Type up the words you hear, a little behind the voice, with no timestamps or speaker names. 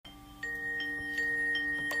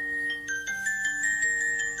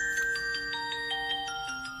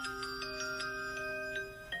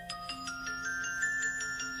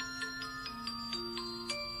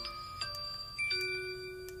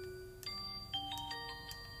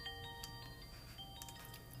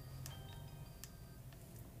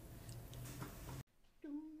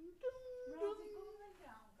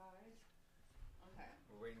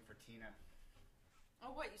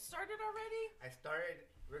Oh, what? You started already? I started.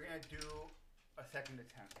 We're gonna do a second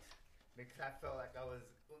attempt because I felt like I was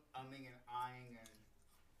umming and eyeing and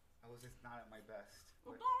I was just not at my best.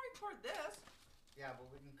 Well, don't record this. Yeah, but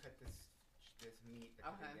we can cut this meat at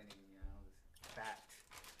the beginning. This fat.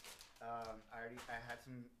 I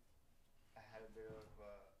had a bit of.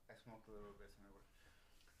 I smoked a little bit, so I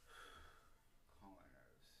calm my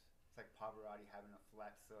nerves. It's like Pavarotti having a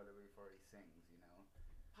flat soda before he sings,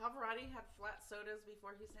 Pavarotti had flat sodas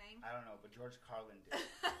before he sang? I don't know, but George Carlin did.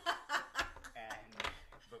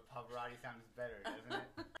 But Pavarotti sounds better, doesn't it?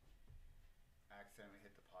 I accidentally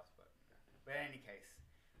hit the pause button. But in any case,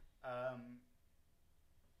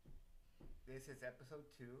 this is episode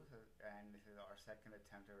 2, and this is our second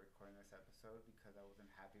attempt at recording this episode because I wasn't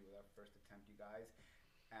happy with our first attempt, you guys.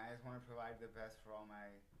 And I just want to provide the best for all my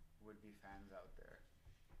would-be fans out there.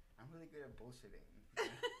 I'm really good at bullshitting.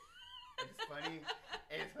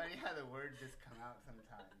 It's funny how the words just come out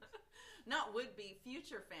sometimes. Not would-be,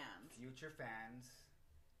 future fans. Future fans.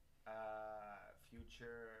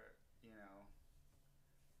 Future,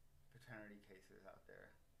 paternity cases out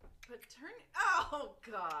there. Oh,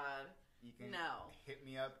 God. You can No. hit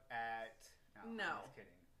me up at... No. I'm just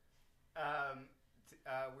kidding.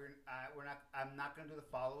 I'm not going to do the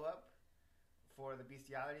follow-up for the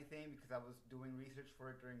bestiality thing because I was doing research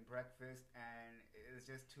for it during breakfast and it's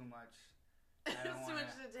just too much. It's too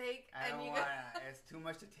much to take. It's too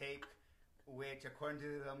much to take, which according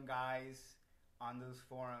to them guys on those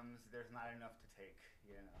forums, there's not enough to take,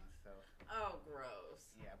 so. Oh,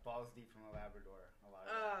 gross. Yeah, balls deep from a Labrador. A lot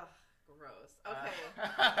of Ugh, gross. Okay.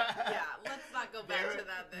 Yeah, let's not go back to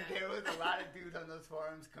that then. There was a lot of dudes on those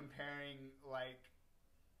forums comparing,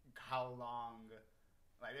 how long...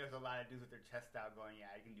 there's a lot of dudes with their chest out going,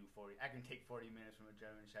 yeah, I can take 40 minutes from a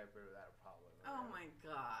German Shepherd without a problem. Oh my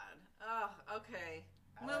God. Oh, okay.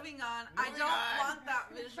 Moving on. I don't want that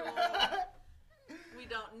visual. We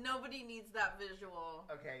don't. Nobody needs that visual.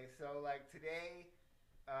 Okay, so today...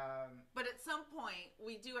 but at some point,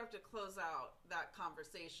 we do have to close out that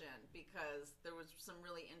conversation because there was some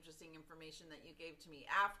really interesting information that you gave to me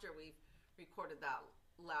after we recorded that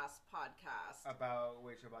last podcast. About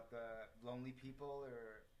the lonely people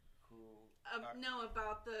or who? No,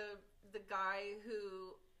 about the guy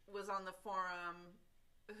who was on the forum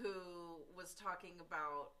who was talking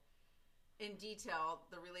about in detail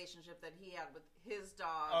the relationship that he had with his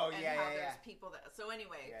dog there's people that. So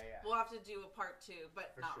anyway, we'll have to do a part 2,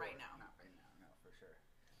 but not right now. Not right now, no, for sure.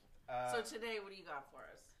 So today, what do you got for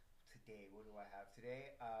us? Today, what do I have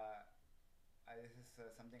today? This is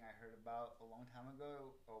something I heard about a long time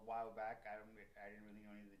ago, a while back. I didn't really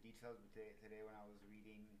know any of the details, but today when I was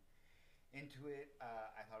reading into it,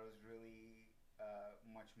 I thought it was really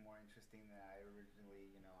much more interesting than I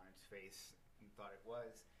originally, on its face, thought it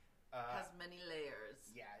was. Has many layers.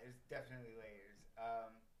 Yeah, there's definitely layers.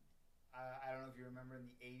 I don't know if you remember in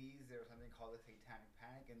the 80s, there was something called the Satanic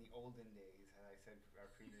Panic. In the olden days, as I said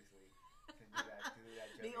previously. To do that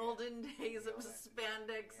the olden days, it was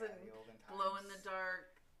spandex and glow in the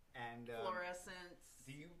dark and fluorescence.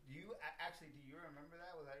 Do you remember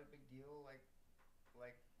that? Was that a big deal? Like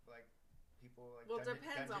people like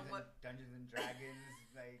depends on what Dungeons and Dragons,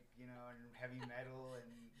 and heavy metal and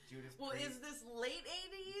Judas Priest. Well, is this late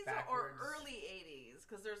 80s or early 80s?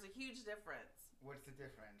 Because there's a huge difference. What's the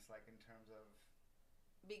difference, in terms of?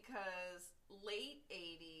 Because late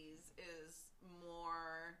 80s is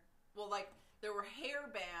more. Well, there were hair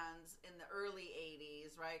bands in the early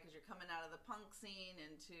 80s, right? Because you're coming out of the punk scene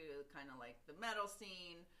into kind of the metal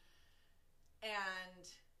scene. And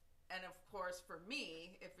of course, for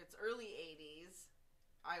me, if it's early 80s,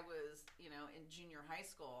 I was, in junior high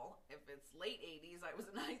school. If it's late 80s, I was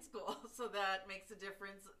in high school. So that makes a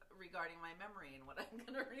difference regarding my memory and what I'm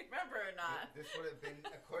going to remember or not. This would have been,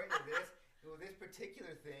 according to this, this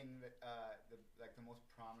particular thing, that the most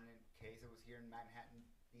prominent case, it was here in Manhattan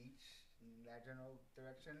Beach, in that general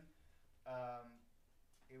direction.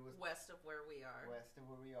 It was west of where we are.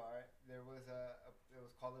 There was it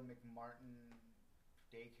was called a McMartin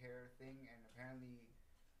daycare thing, and apparently,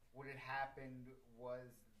 what had happened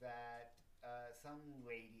was that some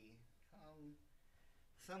lady,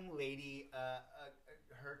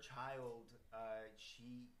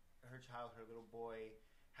 her little boy,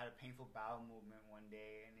 had a painful bowel movement one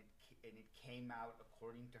day, and it came out,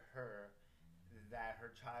 according to her, that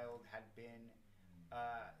her child had been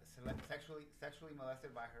sexually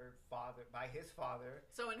molested by his father.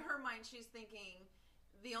 So in her mind, she's thinking,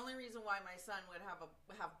 the only reason why my son would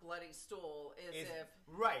have bloody stool is if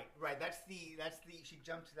right. That's the she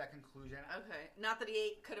jumped to that conclusion. Okay, not that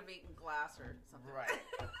he could have eaten glass or something. Right.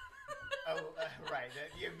 Right.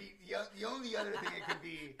 The only other thing it could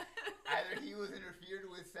be, either he was interfered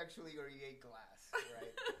with sexually or he ate glass,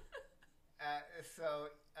 right?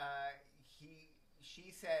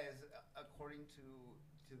 She says, according to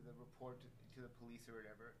the report to the police or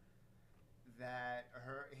whatever, that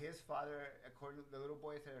his father, according to the little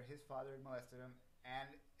boy, said his father had molested him,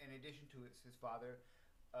 and in addition to his father,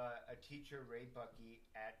 a teacher, Ray Bucky,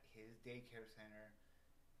 at his daycare center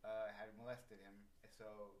had molested him.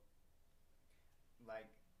 So, like,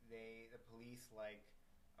 the police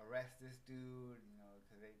arrest this dude,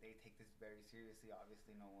 because they take this very seriously.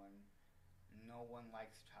 Obviously, no one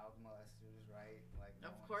likes child molesters, right? Like,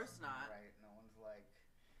 of course not. Right?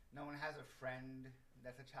 No one has a friend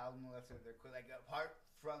that's a child molester. They're like, apart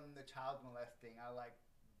from the child molesting, I like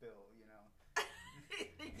Bill,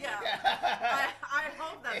 Yeah. I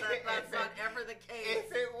hope that's not ever the case.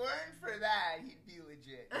 If it weren't for that, he'd be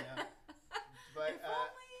legit, But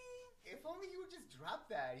if only he would just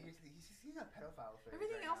drop that. He's a pedophile phase.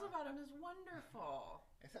 Everything right else now. About him is wonderful.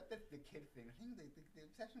 Except that the kid thing. I think the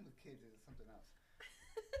obsession with kids is something else.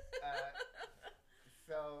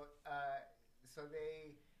 So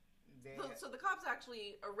the cops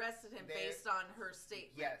actually arrested him based on her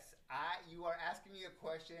statement. Yes, you are asking me a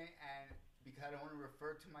question, and because I don't want to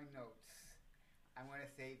refer to my notes, I'm going to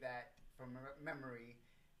say that from memory,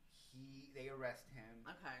 they arrest him.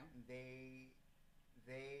 Okay. They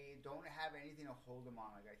don't have anything to hold him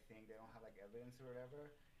on. I think they don't have evidence or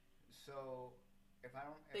whatever. So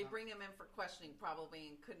they bring him in for questioning probably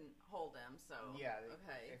and couldn't hold him. So yeah.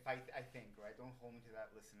 Okay. If I think, right, don't hold me to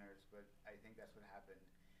that, listeners, but I think that's what happened.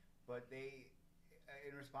 But they,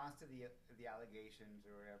 in response to the allegations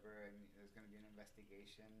or whatever, and there's going to be an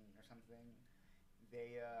investigation or something,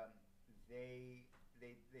 they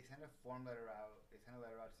send a form letter out. They send a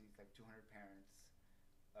letter out to these 200 parents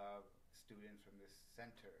of students from this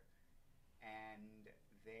center, and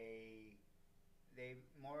they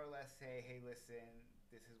more or less say, hey, listen,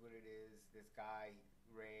 this is what it is. This guy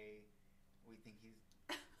Ray, we think we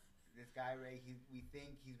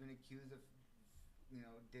think he's been accused of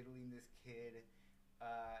diddling this kid.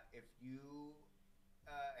 If you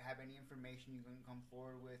have any information you can come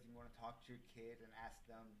forward with, you want to talk to your kid and ask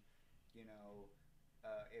them,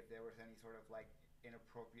 if there was any sort of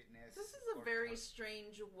inappropriateness. This is a very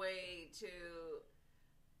strange way to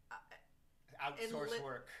outsource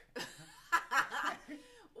work.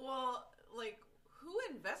 Well, who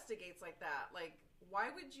investigates like that?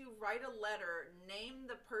 Why would you write a letter, name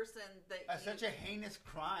the person that such a heinous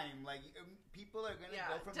crime? People are going to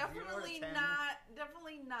go from 0 to 10.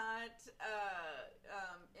 Definitely not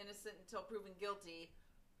innocent until proven guilty.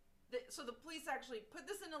 So the police actually put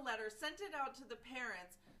this in a letter, sent it out to the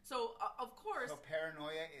parents. So of course, so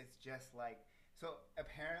paranoia is just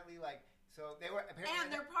apparently so they were apparently, and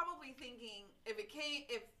they're probably thinking if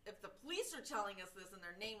the police are telling us this and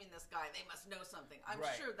they're naming this guy, they must know something. I'm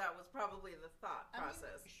sure that was probably the thought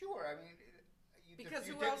process. Because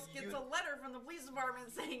who else gets a letter from the police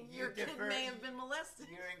department saying your kid may have been molested?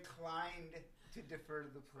 You're inclined to defer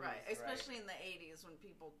to the police, right? Especially in the '80s when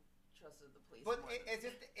people trusted the police. But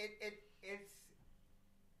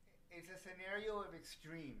it's a scenario of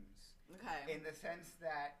extremes. Okay. In the sense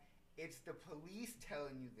that it's the police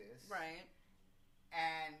telling you this, right?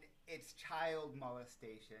 And it's child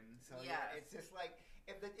molestation. So yes. It's just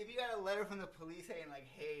if you got a letter from the police saying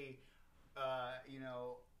hey,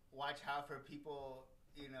 watch out for people,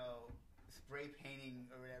 spray painting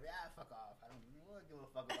or whatever. Fuck off. I don't give a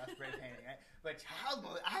fuck about spray painting, right? But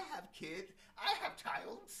I have kids. I have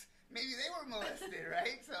childs. Maybe they were molested,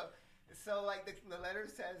 right? So the letter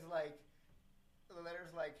says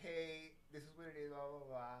hey, this is what it is, blah blah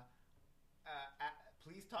blah.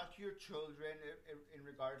 Please talk to your children in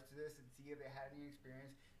regards to this and see if they had any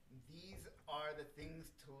experience. These are the things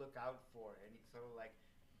to look out for. And so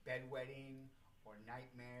bedwetting or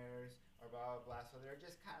nightmares or blah blah blah. So they're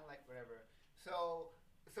just kind of whatever. So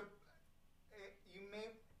it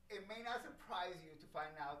may not surprise you to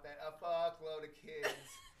find out that a fuckload of kids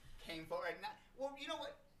came forward. Well, you know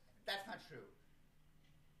what? That's not true.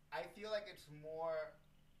 I feel like it's more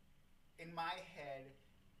in my head.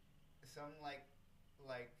 Some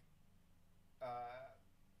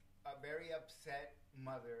a very upset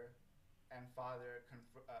mother and father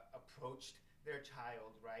approached their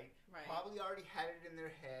child, right? Right. Probably already had it in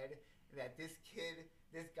their head that this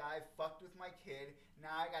guy fucked with my kid.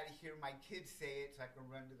 Now I got to hear my kid say it so I can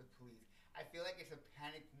run to the police. I feel like it's a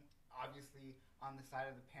panic, obviously, on the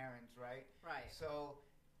side of the parents, right? Right. So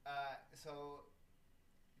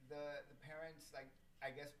the parents, I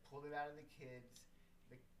guess, pulled it out of the kids.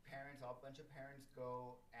 A bunch of parents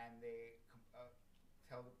go and they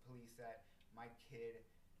tell the police that my kid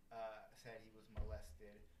said he was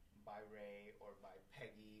molested by Ray or by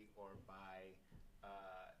Peggy or by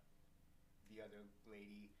the other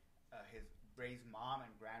lady, Ray's mom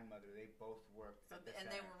and grandmother. They both worked. So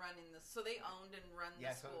and they were running this. So they owned and run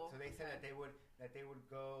the school. So they said that they would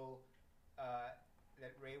go.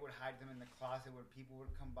 That Ray would hide them in the closet where people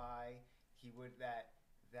would come by. He would that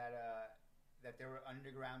there were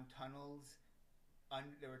underground tunnels.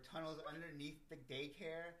 There were tunnels underneath the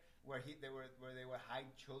daycare where they would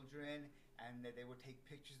hide children, and that they would take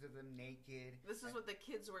pictures of them naked. This is what the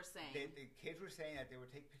kids were saying. The kids were saying that they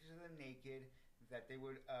would take pictures of them naked. That they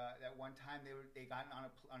would that one time they got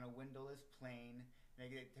on a windowless plane. They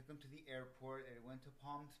took them to the airport. They went to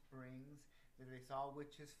Palm Springs. That they saw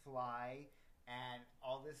witches fly and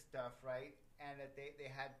all this stuff, right? And that they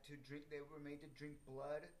had to drink. They were made to drink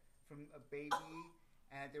blood from a baby,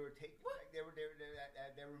 and there were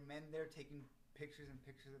men there taking pictures and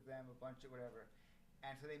pictures of them, a bunch of whatever.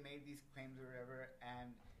 And so they made these claims or whatever,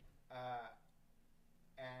 and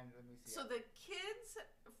let me see. So the kids,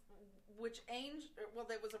 which age? Well,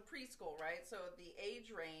 there was a preschool, right? So the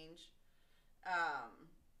age range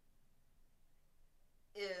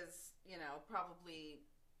is, probably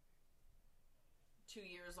 2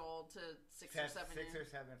 years old to 6 or 7. 6 or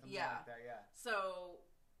 7, something like that. Yeah. So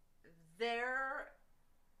they're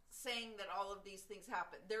saying that all of these things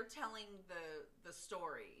happen. They're telling the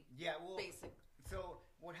story. Yeah. Well, basically. So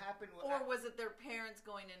what happened? Was it their parents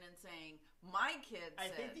going in and saying, "My kid"?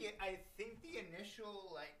 I think the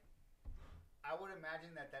initial I would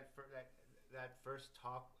imagine that first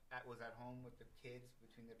talk was at home with the kids,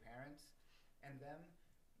 between the parents and them.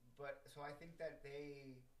 But so I think that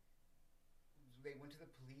they went to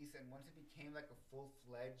the police, and once it became like a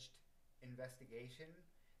full-fledged investigation,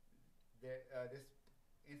 this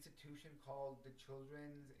institution called the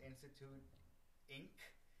Children's Institute Inc.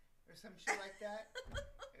 or some shit like that.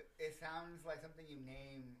 It sounds like something you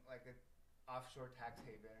name like an offshore tax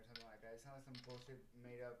haven or something like that. It sounds like some bullshit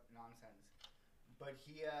made up nonsense. But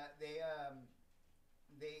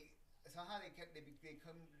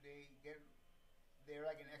they're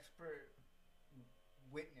like an expert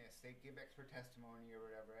witness. They give expert testimony or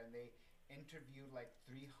whatever, and they interviewed like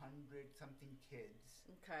 300 something kids.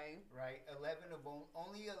 Okay. Right.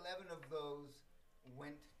 Only 11 of those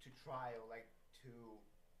went to trial, like to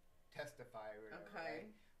testify or whatever. Okay.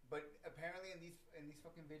 Right? But apparently in these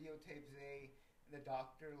fucking videotapes, the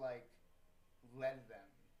doctor led them.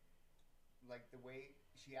 Like the way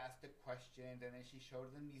she asked the questions, and then she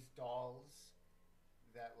showed them these dolls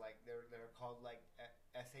that they're called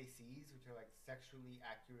SACs, which are like sexually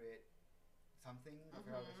accurate something. I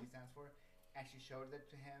forgot what she stands for. And she showed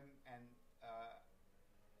it to him, and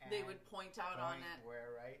they would point out on it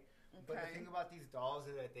where, right? Okay. But the thing about these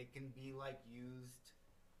dolls is that they can be used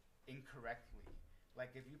incorrectly.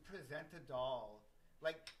 Like if you present a doll,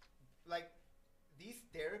 like these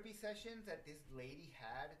therapy sessions that this lady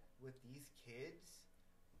had with these kids,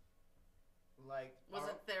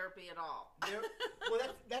 wasn't therapy at all.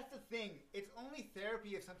 Well, that's the thing. It's only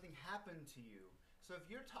therapy if something happened to you. So if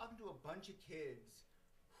you're talking to a bunch of kids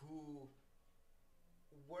who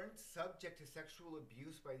weren't subject to sexual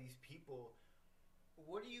abuse by these people,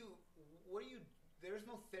 there's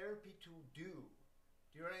no therapy to do.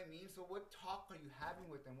 Do you know what I mean? So what talk are you having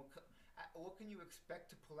with them? What can you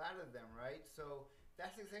expect to pull out of them, right? So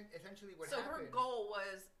that's essentially what happened. So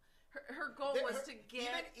her goal was to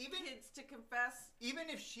get kids to confess. Even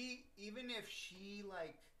if she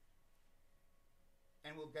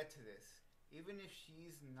and we'll get to this, even if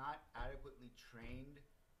she's not adequately trained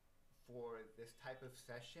for this type of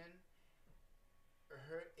session,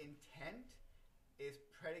 her intent is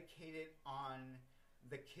predicated on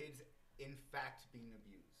the kids in fact being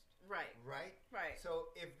abused. Right. Right? Right.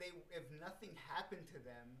 So if nothing happened to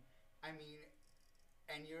them, and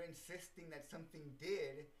you're insisting that something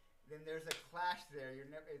did, then there's a clash there.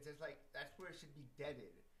 It's just that's where it should be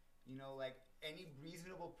deaded. Any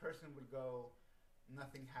reasonable person would go,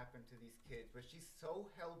 nothing happened to these kids. But she's so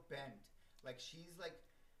hell-bent. She's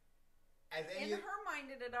in her mind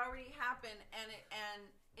it had already happened,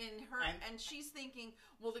 and she's thinking,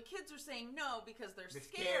 well, the kids are saying no because they're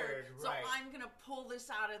scared, so right. I'm gonna pull this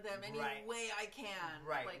out of them any way I can.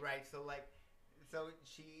 Right. So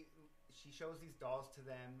she shows these dolls to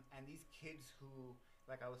them, and these kids who,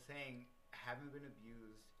 like I was saying, haven't been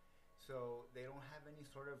abused, so they don't have any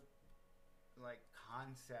sort of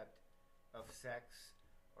concept of sex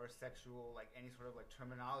or sexual any sort of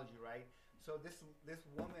terminology, right? So this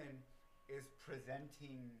woman is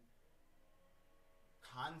presenting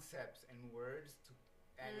concepts and words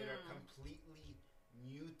that are completely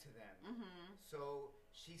new to them. Mm-hmm. So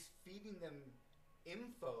she's feeding them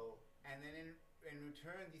info, and then in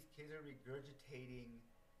return, these kids are regurgitating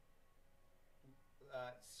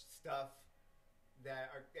stuff that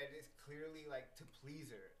is clearly like to please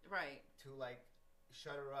her, right? To like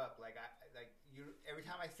shut her up. Every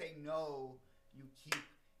time I say no, you keep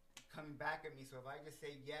coming back at me. So if I just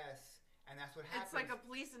say yes, and that's what happens. It's like a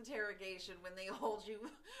police interrogation when they hold you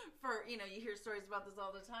for, you hear stories about this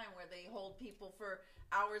all the time where they hold people for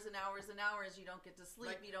hours and hours and hours. You don't get to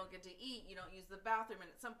sleep, you don't get to eat, you don't use the bathroom, and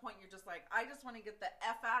at some point you're just like, I just want to get the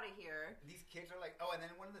F out of here. These kids are like, and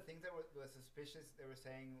then one of the things that was suspicious, they were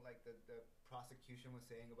saying, like the prosecution was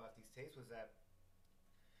saying about these tapes was that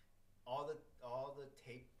all the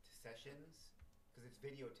taped sessions, because it's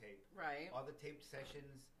videotape, right? All the taped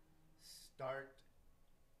sessions start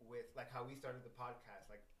with like how we started the podcast,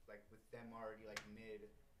 like with them already like mid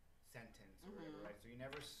sentence or whatever, right? So you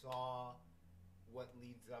never saw what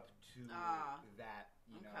leads up to that,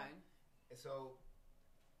 you know. Okay. So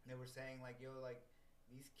they were saying like, like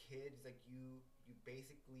these kids, like you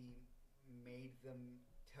basically made them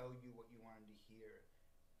tell you what you wanted to hear.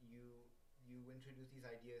 You introduced these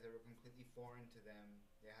ideas that were completely foreign to them.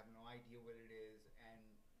 They have no idea what it is, and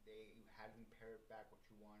you had them parrot back what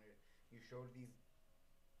you wanted. You showed these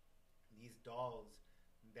dolls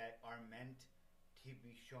that are meant to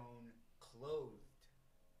be shown clothed.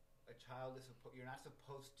 A child is you're not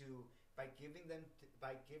supposed to, by giving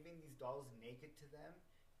these dolls naked to them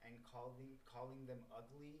and calling them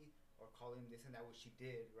ugly or calling this and that, what she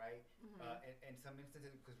did, right? Mm-hmm. In some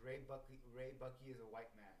instances, because Ray Bucky is a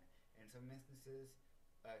white man. In some instances,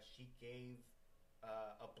 she gave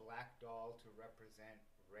a black doll to represent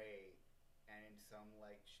Ray, and in some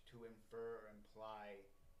to infer or imply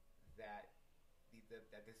that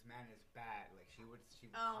that this man is bad. Like she would.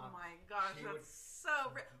 Oh my gosh, so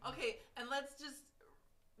okay. And let's just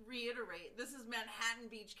reiterate: this is Manhattan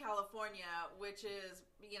Beach, California, which is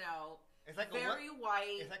it's like very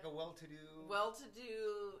white. It's like a well-to-do.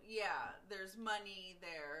 Yeah. There's money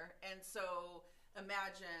there, and so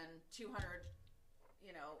imagine 200,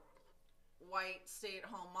 white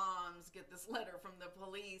stay-at-home moms get this letter from the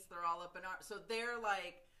police. They're all up in arms, so they're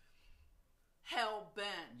like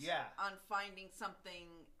hell-bent on finding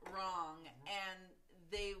something wrong, and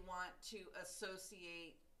they want to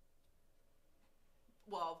associate,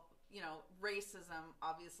 racism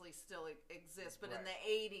obviously still exists, but in the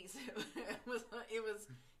 80s it was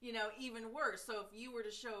even worse. So if you were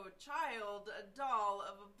to show a child a doll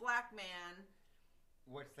of a black man,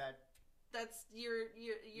 what's that? That's you're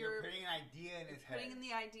putting an idea in his head. Putting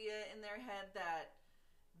the idea in their head that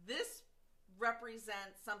this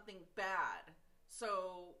represents something bad.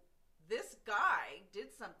 So this guy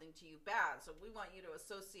did something to you bad. So we want you to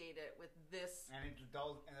associate it with this. And the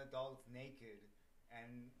doll's naked,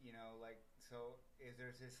 and so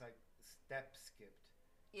there's this step skipped.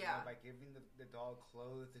 Yeah. By giving the doll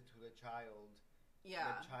clothes to the child.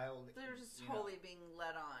 Yeah. The child. They're just totally being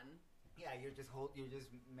led on. Yeah, you're just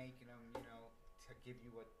making them, to give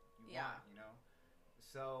you what you want,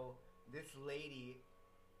 So this lady,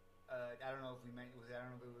 I don't know if we meant I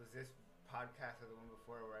don't know if it was this podcast or the one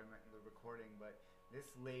before where I meant the recording, but this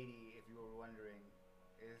lady, if you were wondering,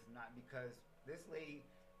 is not, because this lady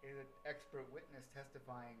is an expert witness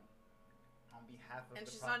testifying on behalf of. And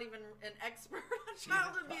she's not even an expert on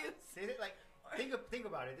child abuse. Think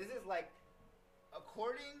about it. This is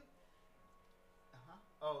according.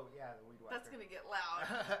 Oh yeah, the weed whacker. That's gonna get loud.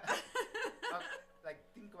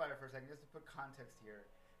 Think about it for a second, just to put context here.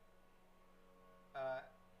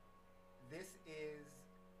 This is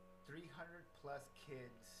 300 plus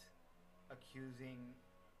kids accusing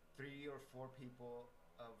 3 or 4 people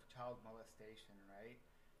of child molestation, right?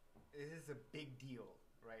 This is a big deal,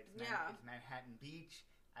 right? It's Manhattan Beach.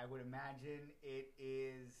 I would imagine it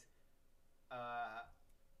is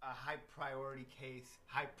a high priority case,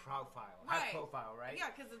 high profile, right? Yeah,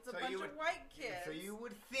 because it's a bunch of white kids. So you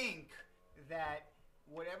would think that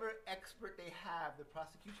whatever expert they have, the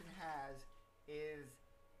prosecution has, is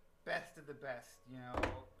best of the best,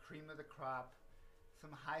 cream of the crop, some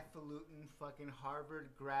highfalutin fucking Harvard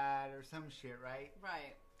grad or some shit, right?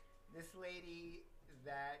 Right. This lady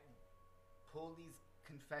that pulled these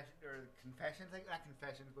confessions, not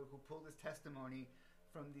confessions, but who pulled this testimony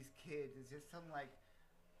from these kids is just some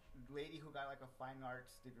lady who got a fine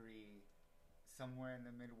arts degree somewhere in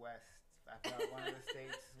the Midwest. I forgot one of the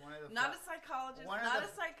states. Not a psychologist, not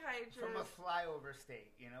a psychiatrist. From a flyover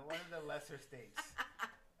state, one of the lesser states.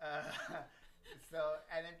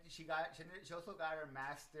 And then she also got her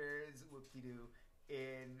master's, whoop-de-doo,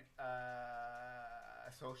 in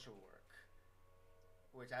social work,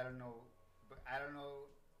 which I don't know but I don't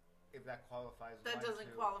know if that qualifies. That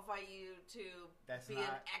doesn't qualify you to be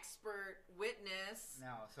an expert witness.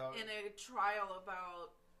 No, so in a trial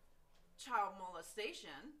about child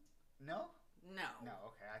molestation. No. No.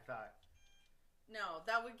 Okay, I thought. No,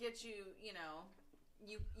 that would get you. You know,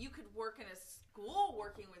 you could work in a school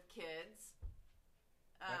working with kids.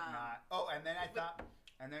 But not. Oh, and then I thought,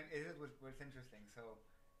 and then it is what's interesting. So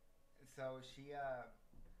she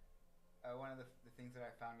one of the things that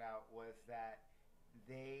I found out was that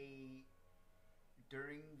they,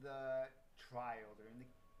 during the trial, during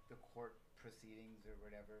the court proceedings or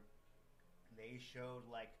whatever, they showed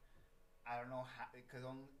like, I don't know how, because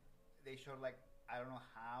they showed like, I don't know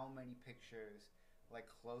how many pictures, like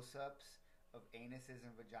close-ups of anuses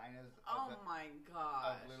and vaginas. My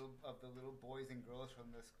god! Of the little boys and girls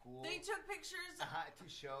from the school. They took pictures to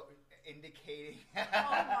show, indicating.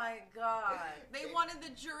 Oh my god! They wanted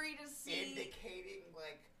the jury to see. Indicating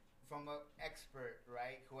like from an expert,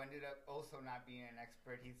 right? Who ended up also not being an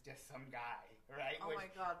expert. He's just some guy, right? Oh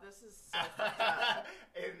my god! This is so fucked up.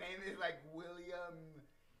 His name is like William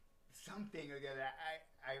something or the other.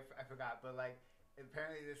 I forgot, but like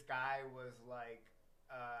apparently this guy was like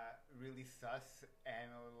really sus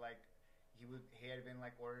and like he had been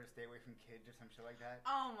like ordered to stay away from kids or some shit like that.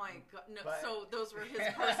 Oh my god! No, so those were his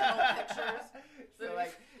personal pictures. So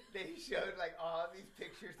like they showed like all these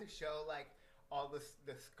pictures to show like all the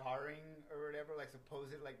scarring or whatever, like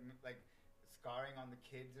supposed like scarring on the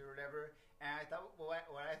kids or whatever. And I thought what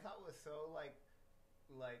I thought was so like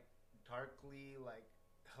darkly like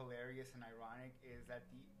hilarious and ironic is that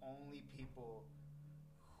the only people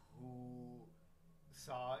who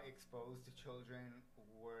saw exposed to children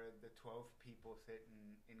were the 12 people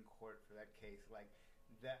sitting in court for that case. Like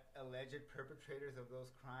the alleged perpetrators of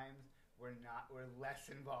those crimes were less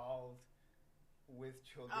involved with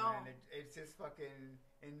children, and it's just fucking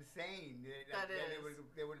insane.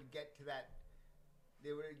 They would get to that.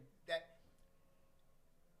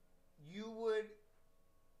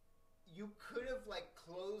 You could have like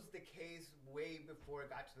closed the case way before it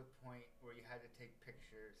got to the point where you had to take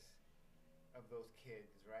pictures of those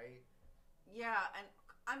kids, right? Yeah, and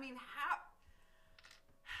I mean,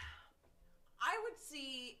 I would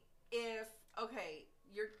see if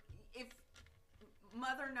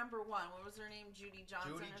mother number one, what was her name? Judy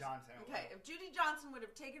Johnson. Judy Johnson. Okay, if Judy Johnson would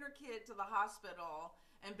have taken her kid to the hospital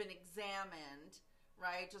and been examined,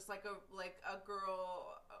 right? Just like a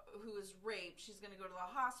girl who is raped, she's going to go to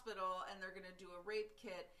the hospital and they're going to do a rape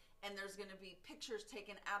kit, and there's going to be pictures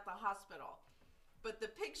taken at the hospital. But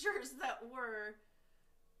the pictures that were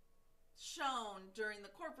shown during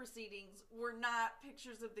the court proceedings were not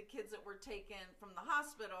pictures of the kids that were taken from the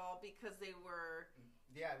hospital because they were.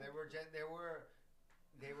 Yeah, they were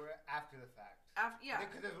after the fact.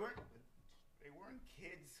 Because they weren't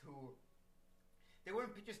kids who. They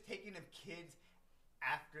weren't pictures taken of kids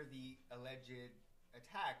after the alleged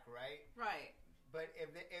attack, right? Right. But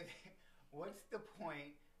if what's the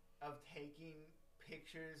point of taking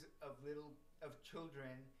pictures of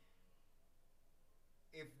children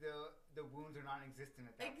if the wounds are non-existent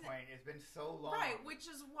at that point? It's been so long, right? Which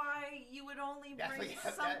is why you would only bring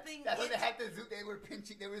something. That's what they had to zoom. They were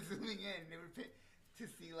zooming in. They were to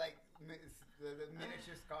see like the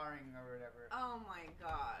miniature scarring or whatever. Oh my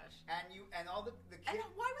gosh! And all the kids. And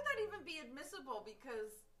why would that even be admissible?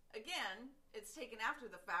 Because again, it's taken after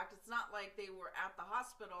the fact. It's not like they were at the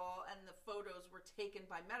hospital and the photos were taken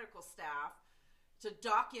by medical staff to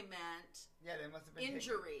document they must have been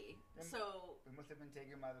injury. They must have been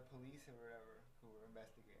taken by the police or whatever who were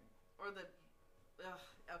investigating. Or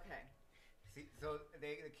okay. See, so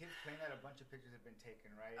the kids claim that a bunch of pictures have been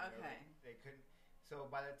taken, right? Okay. They couldn't. So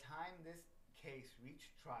by the time this case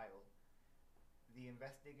reached trial, the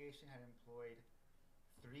investigation had employed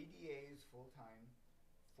 3 DAs full time,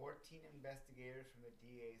 14 investigators from the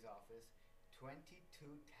DA's office, 22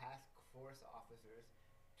 task force officers,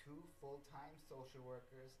 2 full-time social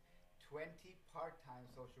workers, 20 part-time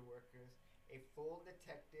social workers, a full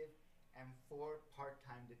detective, and 4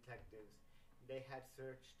 part-time detectives. They had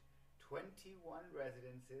searched 21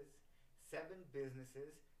 residences, 7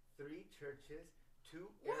 businesses, 3 churches, 2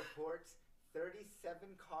 airports,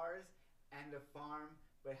 37 cars, and a farm,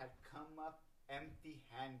 but had come up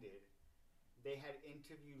empty-handed. They had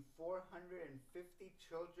interviewed 450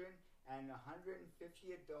 children and 150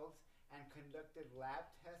 adults and conducted lab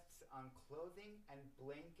tests on clothing and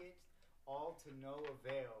blankets, all to no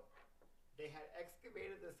avail. They had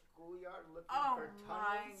excavated the schoolyard looking for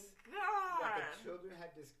tunnels that the children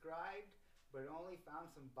had described, but only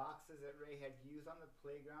found some boxes that Ray had used on the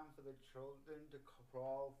playground for the children to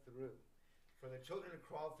crawl through.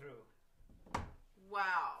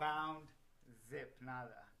 Wow. Found Zip,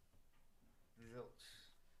 nada. Zilch.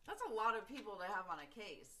 That's a lot of people to have on a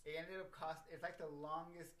case. It ended up it's like the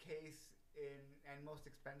longest case and most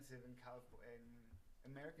expensive in California,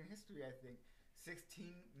 in American history, I think.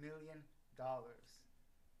 $16 million.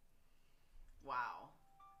 Wow.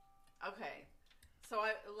 Okay. So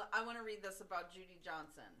I want to read this about Judy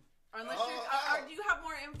Johnson. Unless or do you have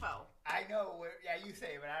more info? I know. Yeah, you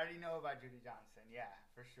say it, but I already know about Judy Johnson. Yeah,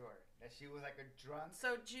 for sure. That she was like a drunk.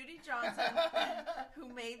 So Judy Johnson, who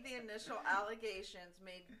made the initial allegations,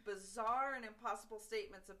 made bizarre and impossible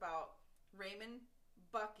statements about Raymond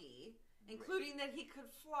Bucky, including that he could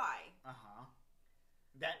fly. Uh-huh.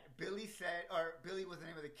 That Billy said, or Billy was the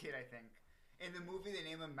name of the kid, I think. In the movie, they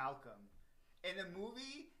name him Malcolm. In the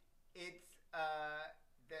movie, it's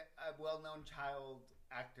a well-known child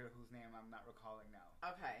actor whose name I'm not recalling now.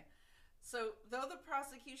 Okay. So, though the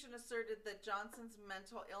prosecution asserted that Johnson's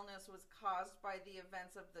mental illness was caused by the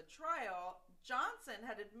events of the trial, Johnson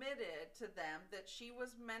had admitted to them that she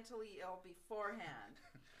was mentally ill beforehand.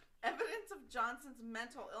 Evidence of Johnson's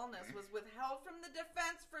mental illness was withheld from the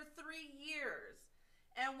defense for 3 years,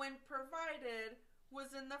 and when provided,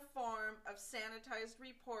 was in the form of sanitized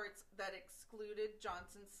reports that excluded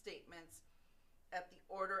Johnson's statements at the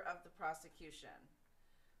order of the prosecution.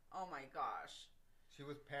 Oh my gosh. She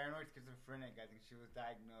was paranoid schizophrenic. I think she was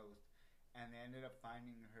diagnosed. And they ended up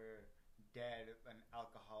finding her dead of an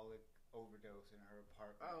alcoholic overdose in her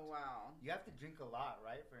apartment. Oh, wow. You have to drink a lot,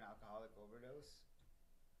 right, for an alcoholic overdose?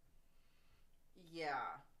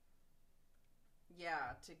 Yeah.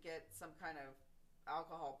 Yeah, to get some kind of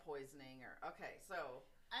alcohol poisoning or... Okay, so...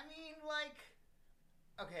 I mean, like...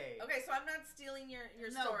 Okay. Okay, so I'm not stealing your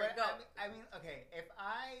no, story. But Go. I mean, okay, if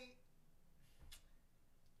I...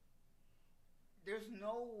 There's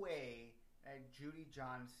no way that Judy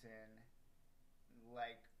Johnson,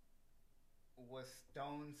 like, was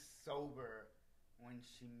stone sober when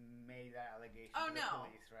she made that allegation to the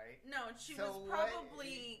police, right? No, she was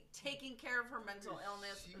probably taking care of her mental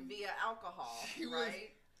illness via alcohol, she right?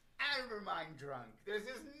 Was out of her mind drunk. There's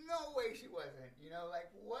just no way she wasn't. You know, like,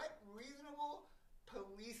 what reasonable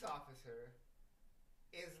police officer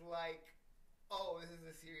is like, oh, this is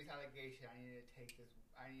a serious allegation. I need to take this.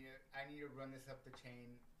 I need to run this up the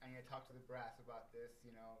chain. I need to talk to the brass about this.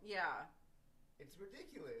 You know. Yeah. It's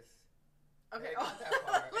ridiculous. Okay. Not that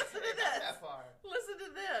far. Listen to this. That far. Listen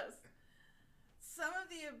to this. Some of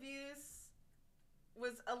the abuse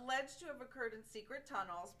was alleged to have occurred in secret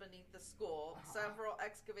tunnels beneath the school. Several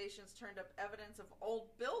excavations turned up evidence of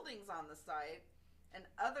old buildings on the site and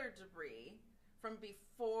other debris from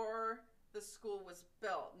before the school was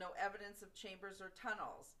built. No evidence of chambers or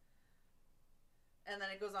tunnels. And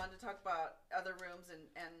then it goes on to talk about other rooms and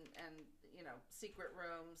you know, secret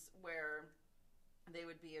rooms where they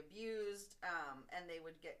would be abused, and they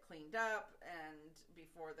would get cleaned up and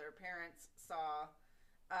before their parents saw.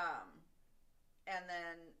 And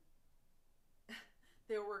then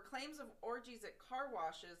there were claims of orgies at car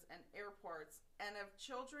washes and airports and of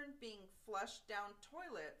children being flushed down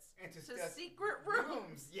toilets to secret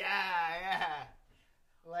rooms. Yeah.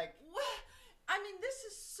 Like, what? I mean, this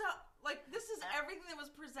is so... Like, this is everything that was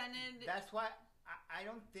presented. That's why I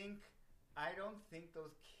don't think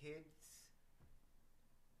those kids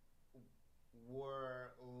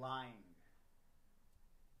were lying.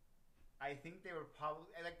 I think they were probably...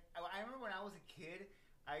 Like, I remember when I was a kid,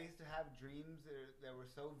 I used to have dreams that were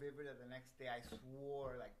so vivid that the next day I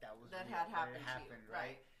swore, like, that was that real, had happened to you,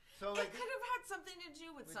 right? So, it could have had something to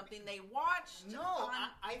do with something they watched. No,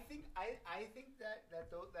 I think that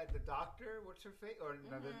the doctor, what's her face, or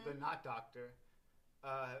the not doctor,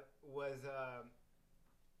 was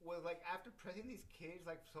like, after pressing these kids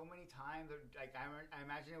like so many times, like I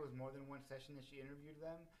imagine it was more than one session that she interviewed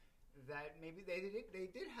them, that maybe they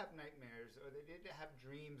did have nightmares or they did have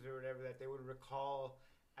dreams or whatever that they would recall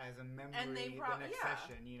as a memory the next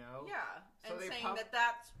session, you know? Yeah, so and saying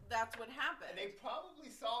that's what happened. They probably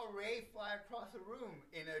saw Ray fly across the room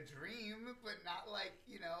in a dream, but not like,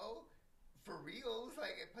 you know, for reals.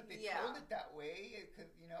 Like, but they told it that way, cause,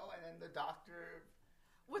 you know, and then the doctor...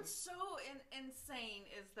 What's so insane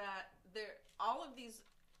is that all of these,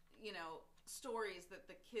 you know, stories that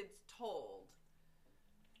the kids told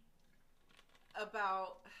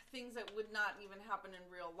about things that would not even happen in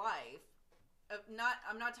real life. I'm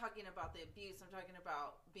not talking about the abuse. I'm talking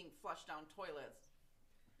about being flushed down toilets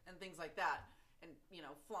and things like that, and you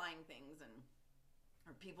know, flying things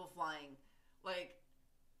or people flying. Like,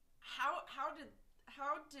 how did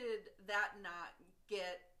that not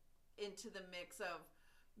get into the mix of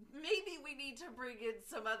maybe we need to bring in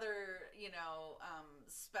some other, you know,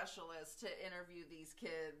 specialists to interview these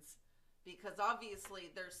kids because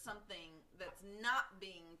obviously there's something that's not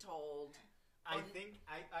being told. I think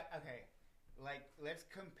okay, like let's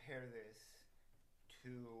compare this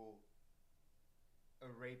to a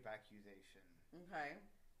rape accusation. Okay.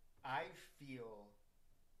 I feel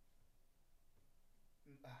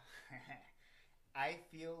I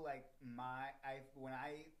feel like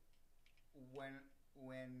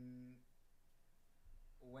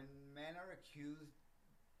when men are accused,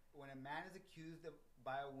 when a man is accused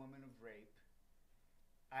by a woman of rape,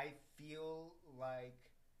 I feel like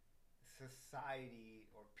society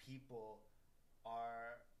or people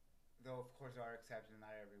are, though of course there are exceptions,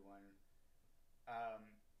 not everyone,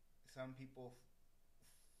 some people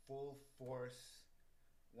full force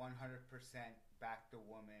 100% back the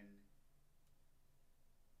woman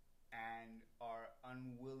and are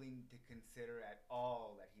unwilling to consider at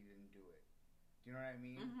all that he didn't do it. Do you know what I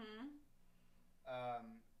mean? Mm-hmm.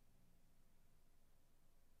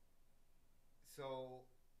 So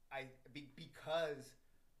because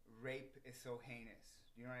rape is so heinous.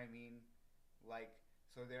 Do you know what I mean? Like,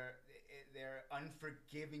 so they're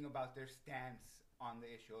unforgiving about their stance on the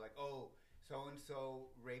issue. Like, oh, so and so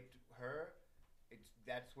raped her.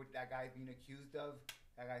 That's what that guy's being accused of.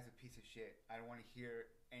 That guy's a piece of shit. I don't want to hear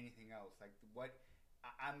anything else. Like, what?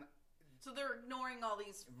 I'm. So they're ignoring all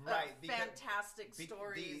these fantastic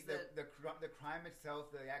stories. The crime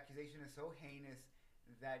itself, the accusation is so heinous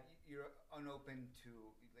that you're unopen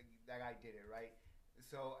to, like, that guy did it, right?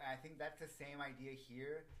 So I think that's the same idea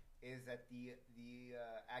here. Is that the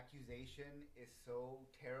accusation is so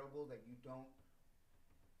terrible that you don't.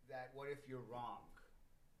 That what if you're wrong?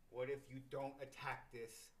 What if you don't attack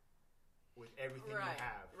this with everything you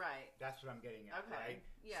have? Right. That's what I'm getting at. Okay. Right.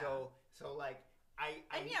 Yeah. So like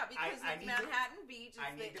because it's Manhattan Beach,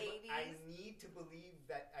 it's the 80s. I need to believe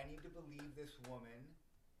this woman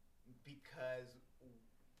because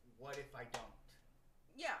what if I don't?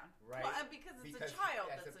 Yeah. Right. Well, because it's a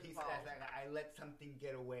child that's involved. I let something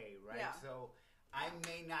get away. Right. Yeah. So I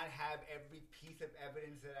may not have every piece of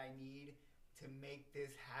evidence that I need to make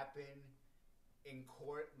this happen in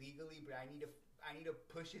court legally, but I need to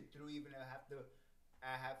push it through. Even I have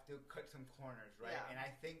to cut some corners, right? Yeah. And I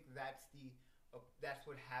think that's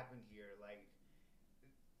what happened here. Like,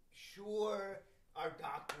 sure, our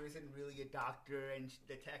doctor isn't really a doctor, and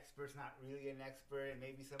the expert's not really an expert, and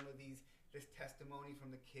maybe some of this testimony from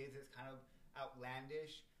the kids is kind of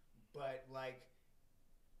outlandish, but like,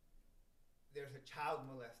 there's a child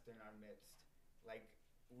molester in our midst. Like,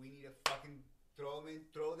 we need to fucking throw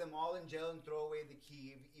them all in jail and throw away the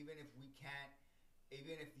key, even if we can't,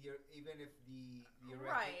 even if the arrest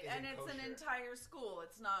right, isn't and it's kosher. an entire school.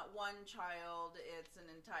 It's not one child. It's an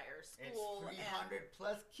entire school. It's 300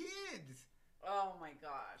 plus kids. Oh my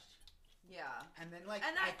gosh, yeah. And then I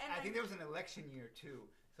think there was an election year too.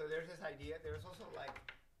 So there's this idea. There's also like,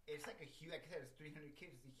 it's like a huge. Like I said, it's 300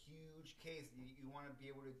 kids. It's a huge case. You want to be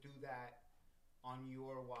able to do that on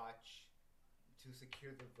your watch to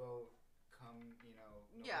secure the vote. Come,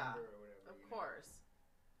 November or whatever. Of course.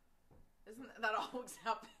 Isn't that always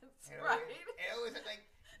happens, It right? always like,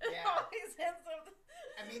 It yeah. always ends up.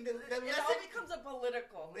 I mean, the it lesson all becomes a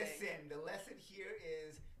political thing. Listen, the lesson here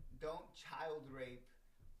is don't child rape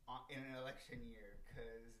in an election year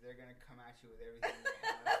because they're gonna come at you with everything they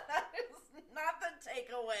have. That is not the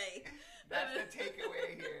takeaway. That's the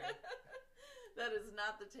takeaway here. That is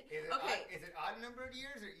not the takeaway. Okay. Is it odd numbered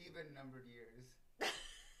years or even numbered years?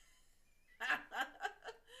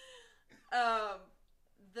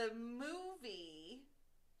 The movie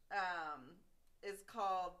is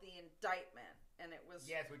called The Indictment, and it was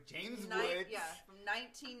with James Woods. Yeah, from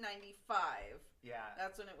 1995. Yeah,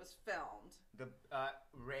 that's when it was filmed. The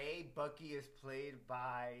Ray Bucky is played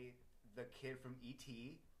by the kid from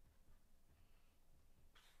E.T.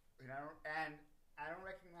 And I don't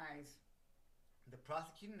recognize the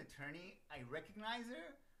prosecuting attorney. I recognize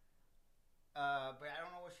her, but I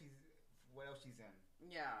don't know what else she's in.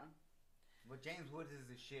 Yeah. But James Woods is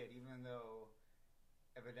the shit, even though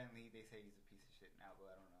evidently they say he's a piece of shit now, but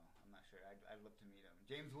I don't know. I'm not sure. I'd love to meet him.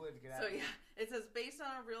 James Woods, get out of here. It says, based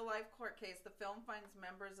on a real-life court case, the film finds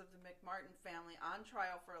members of the McMartin family on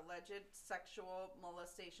trial for alleged sexual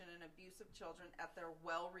molestation and abuse of children at their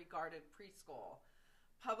well-regarded preschool.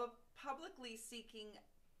 Publicity-seeking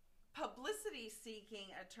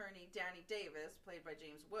attorney Danny Davis, played by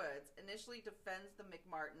James Woods, initially defends the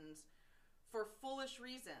McMartins for foolish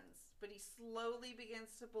reasons, but he slowly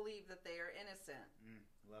begins to believe that they are innocent.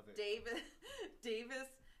 Love it.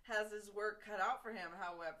 Davis has his work cut out for him,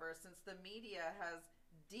 however, since the media has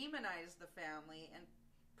demonized the family and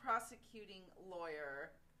prosecuting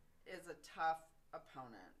lawyer is a tough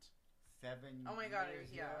opponent. 7 years Oh my God, ago?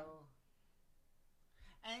 yeah.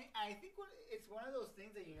 And I think it's one of those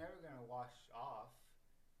things that you're never gonna wash off.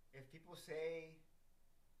 If people say,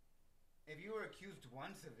 if you were accused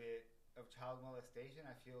once of child molestation,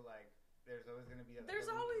 I feel like there's always gonna be there's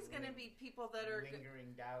always gonna be people that are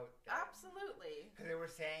lingering doubt. Absolutely. Because they were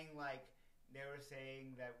saying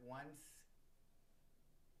that once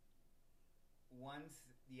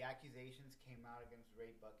the accusations came out against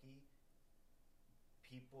Ray Bucky,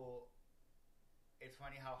 people. It's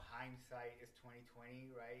funny how hindsight is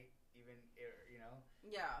 20/20, right? Even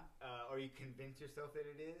Yeah. Or you convince yourself that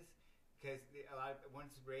it is, because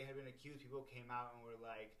once Ray had been accused, people came out and were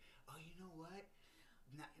like, "Oh, you know what?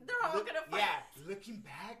 They're all gonna fight." Yeah, looking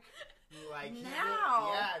back, like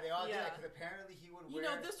now. they all did that because apparently he would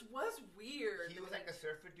wear. This was weird. He was like a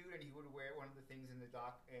surfer dude, and he would wear one of the things in the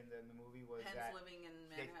movie was hence that living in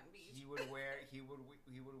Manhattan Beach. He would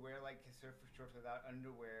wear like his surfer shorts without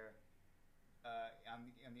underwear.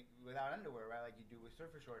 Without underwear, right? Like you do with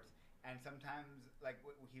surfer shorts. And sometimes, like,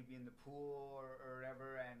 he'd be in the pool or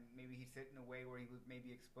whatever, and maybe he'd sit in a way where he was maybe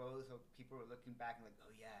exposed, so people were looking back and like, oh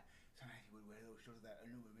yeah, sometimes he would wear those shorts without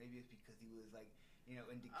underwear. Maybe it's because he was like,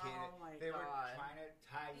 indicated. Oh my they God. were trying to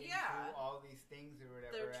tie into all these things or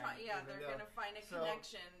whatever. They're gonna find a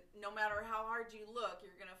connection. No matter how hard you look,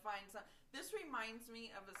 you're gonna find some. This reminds me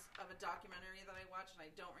of a documentary that I watched, and I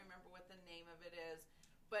don't remember what the name of it is,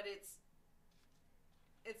 but it's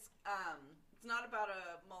not about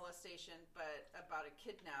a molestation, but about a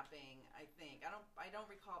kidnapping, I think. I don't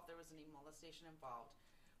recall if there was any molestation involved.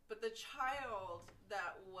 But the child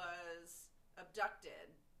that was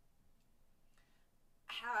abducted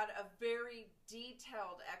had a very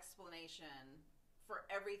detailed explanation for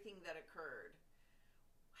everything that occurred.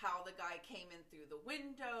 How the guy came in through the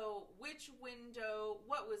window, which window,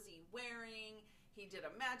 what was he wearing? He did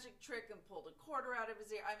a magic trick and pulled a quarter out of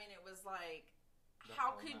his ear. I mean, it was like,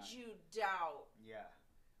 how could you doubt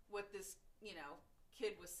what this,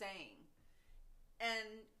 kid was saying?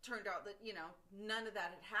 And turned out that, none of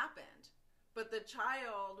that had happened. But the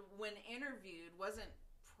child, when interviewed, wasn't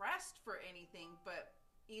pressed for anything, but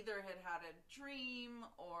either had a dream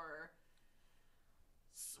or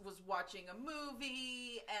was watching a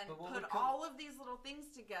movie and put all of these little things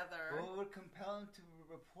together. What would compel him to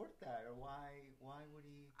report that? Or why would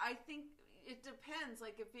he? I think it depends.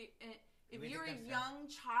 Like, if you're a young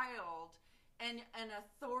child and an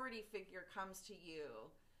authority figure comes to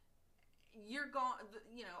you, you're going,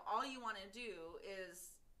 all you want to do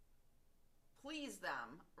is please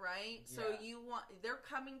them, right? Yeah. So they're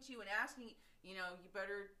coming to you and asking, you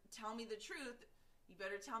better tell me the truth. You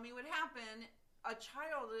better tell me what happened. A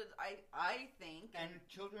child, I think. And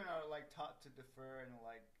children are like taught to defer and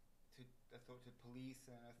like to police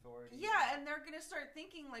and authority. Yeah, and they're going to start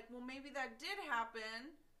thinking like, well, maybe that did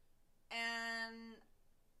happen. And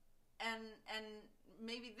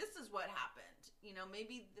maybe this is what happened.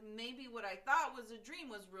 Maybe what I thought was a dream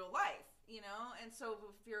was real life. And so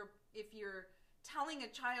if you're telling a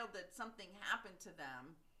child that something happened to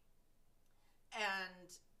them,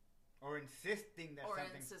 or insisting that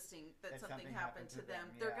something happened to them,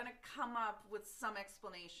 they're going to come up with some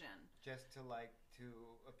explanation just to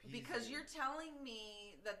appease. Because you're telling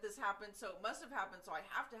me that this happened, so it must have happened. So I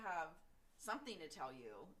have to have something to tell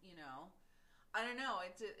you, I don't know.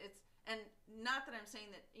 It's and not that I'm saying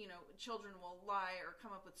that, children will lie or come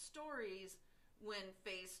up with stories when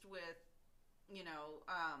faced with,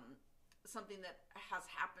 something that has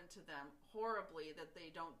happened to them horribly that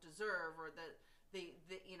they don't deserve, or that they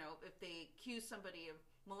if they accuse somebody of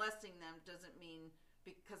molesting them, doesn't mean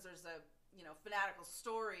because there's a, fanatical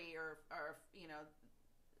story or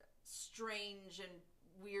strange and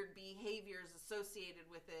weird behaviors associated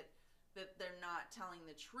with it, that they're not telling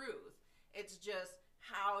the truth. It's just,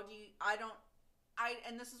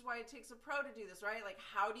 and this is why it takes a pro to do this, right? Like,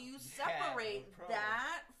 how do you separate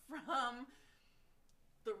that from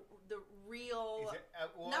the real,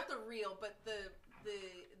 not the real, but the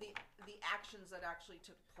actions that actually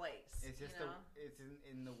took place? It's just it's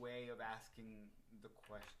in the way of asking the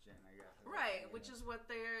question, I guess. Right, which is what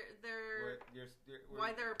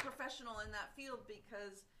why they're a professional in that field,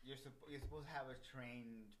 because you're supposed to have a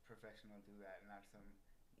trained professional do that, and not some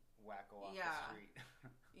wacko off the street.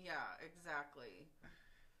 Yeah, exactly.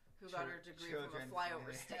 Who got her degree from a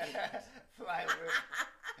flyover state.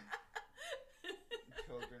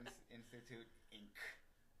 Children's Institute, Inc.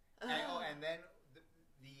 And then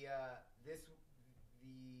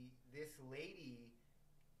this lady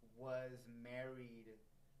was married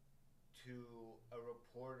to a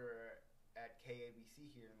reporter at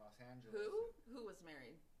KABC here in Los Angeles. Who was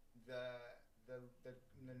married?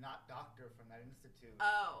 The not doctor from that institute.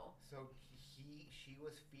 Oh. So she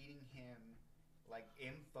was feeding him like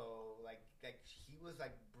info, like he was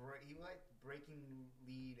like breaking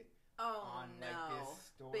lead on like this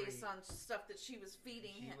story based on stuff that she was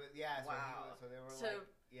feeding him. Wow. So they were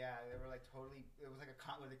they were like totally. It was like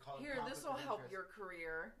what they call here. This will help your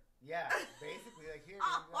career. Yeah, basically like here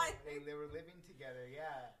they were living together.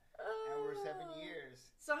 Yeah, and we're 7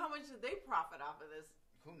 years. So how much did they profit off of this?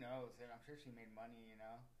 Who knows? And I'm sure she made money, you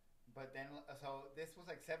know. But then, so this was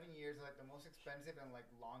like 7 years, like the most expensive and like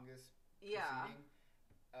longest proceeding.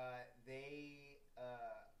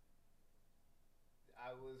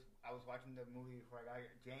 I was watching the movie before I got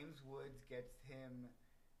here. James Woods gets him.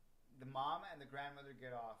 The mom and the grandmother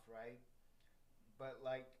get off, right? But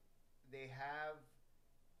like they have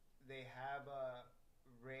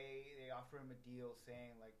Ray. They offer him a deal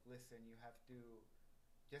saying like, listen, you have to.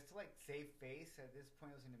 Just to like save face at this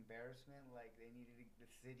point, it was an embarrassment. Like they needed the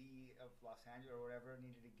city of Los Angeles or whatever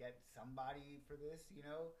needed to get somebody for this, you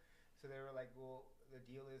know. So they were like, well, the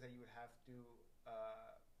deal is that you would have to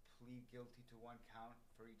plead guilty to 1 count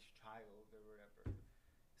for each child or whatever.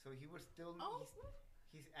 So he was still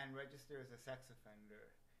he's and register as a sex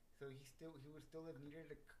offender. So he would still have needed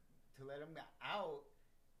to let him out.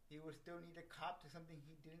 He would still need to cop to something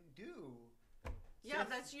he didn't do. Yeah,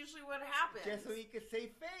 that's usually what happens. Just so he could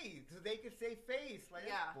save face, so they could save face. Like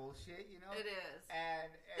that's bullshit, you know. It is.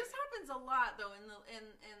 And this happens a lot though in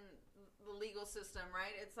the legal system,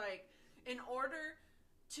 right? It's like in order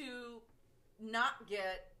to not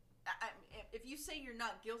get, if you say you're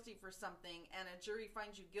not guilty for something and a jury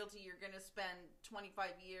finds you guilty, you're going to spend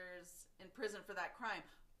 25 years in prison for that crime.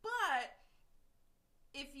 But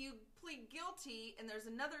if you plead guilty, and there's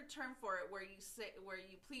another term for it where you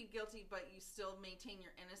plead guilty but you still maintain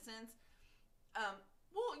your innocence,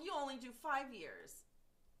 well, you only do 5 years.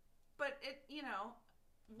 But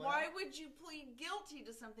why would you plead guilty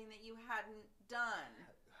to something that you hadn't done?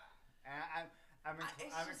 And I'm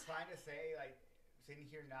inclined to say, like, sitting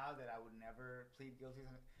here now, that I would never plead guilty to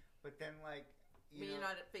something. But then, like, you're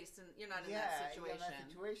not in that situation. In that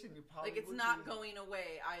situation, you probably like it's not going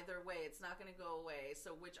away either way. It's not going to go away.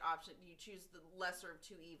 So which option do you choose? The lesser of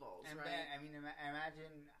two evils, and right? I mean,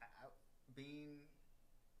 imagine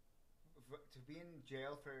to be in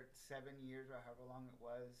jail for 7 years or however long it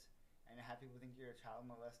was, and have people think you're a child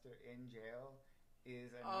molester in jail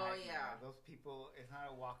is a nightmare. Yeah. Those people, it's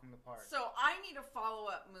not a walk in the park. So I need a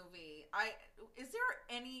follow-up movie.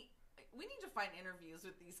 We need to find interviews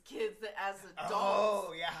with these kids that as adults.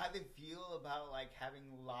 Oh, yeah, how they feel about like having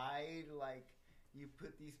lied, like you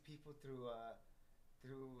put these people through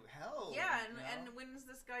hell. Yeah, and when is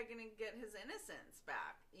this guy gonna get his innocence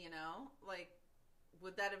back? You know, like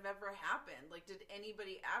would that have ever happened? Like, did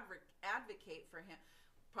anybody advocate for him?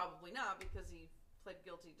 Probably not, because he pled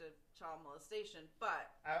guilty to child molestation.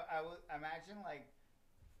 But I would imagine like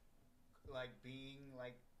being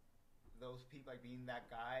like those people, like being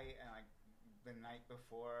that guy, and like the night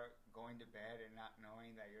before going to bed and not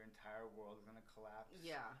knowing that your entire world is gonna collapse.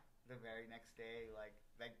 Yeah. The very next day, like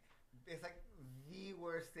it's like the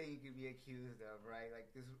worst thing you could be accused of, right?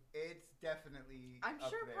 Like this, it's definitely. I'm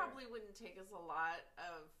sure it probably wouldn't take us a lot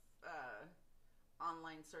of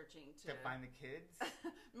online searching to find the kids.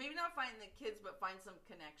 Maybe not find the kids, but find some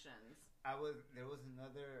connections. There was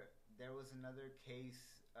another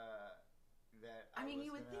case.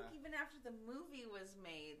 You would think even after the movie was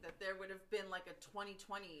made that there would have been like a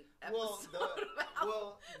 2020 episode.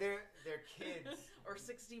 They're kids. Or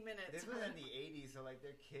 60 Minutes. This was in the 80s, so like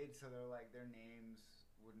they're kids, so they're like their names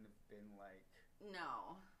wouldn't have been like.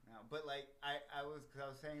 No. But like I was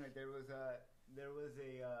saying like there was a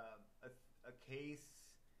case.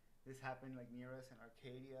 This happened like near us in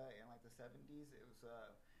Arcadia in like the 70s. It was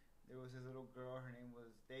there was this little girl. Her name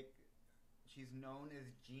was she's known as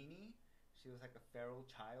Jeannie. She was like a feral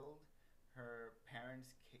child. Her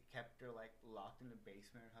parents kept her like locked in the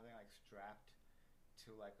basement or something, like strapped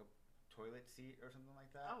to like a toilet seat or something like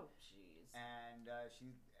that. Oh, jeez. And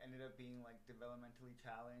she ended up being like developmentally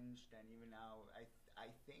challenged, and even now I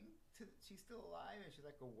think she's still alive, and she's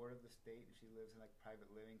like a ward of the state, and she lives in like private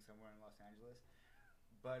living somewhere in Los Angeles.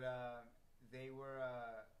 But they were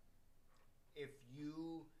if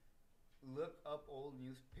you look up old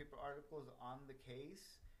newspaper articles on the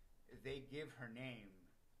case, they give her name.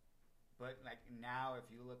 But like now, if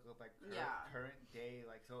you look up like current day,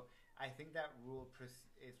 like, so I think that rule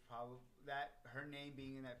is probably that her name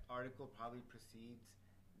being in that article probably precedes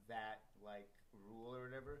that like rule or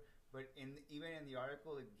whatever. But even in the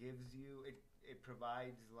article, it gives you it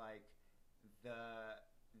provides like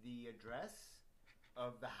the address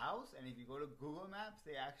of the house, and if you go to Google Maps,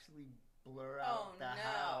 they actually blur out the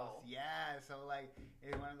house. Yeah, so like like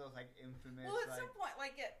it's one of those like infamous. Well, at like, some point,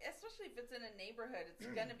 like especially if it's in a neighborhood, it's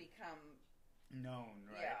gonna become known,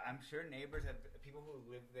 right? Yeah. I'm sure neighbors have people who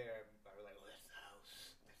live there are like, oh, that's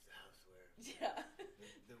the house where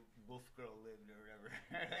the wolf girl lived or whatever.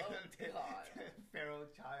 Oh God, feral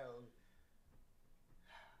child.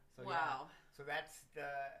 So wow. Yeah. So that's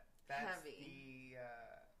Heavy. the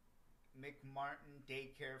McMartin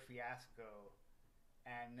daycare fiasco,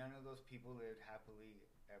 and none of those people lived happily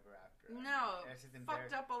ever after. No, it's just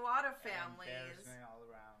fucked up a lot of families. Embarrassment all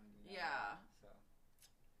around. Yeah. So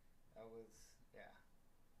that was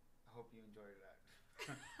I hope you enjoyed that.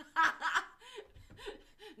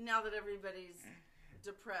 Now that everybody's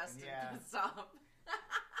depressed and pissed off.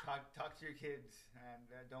 Talk to your kids and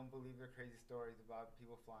don't believe their crazy stories about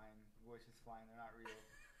people flying, wishes flying. They're not real.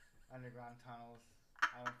 Underground tunnels.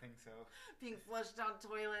 I don't think so. Being flushed down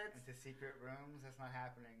toilets. Into secret rooms. That's not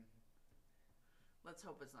happening. Let's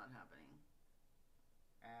hope it's not happening.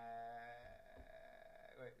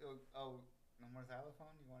 Wait. Oh, no more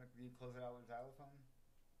xylophone? Do you close it out with xylophone?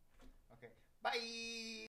 Okay. Bye!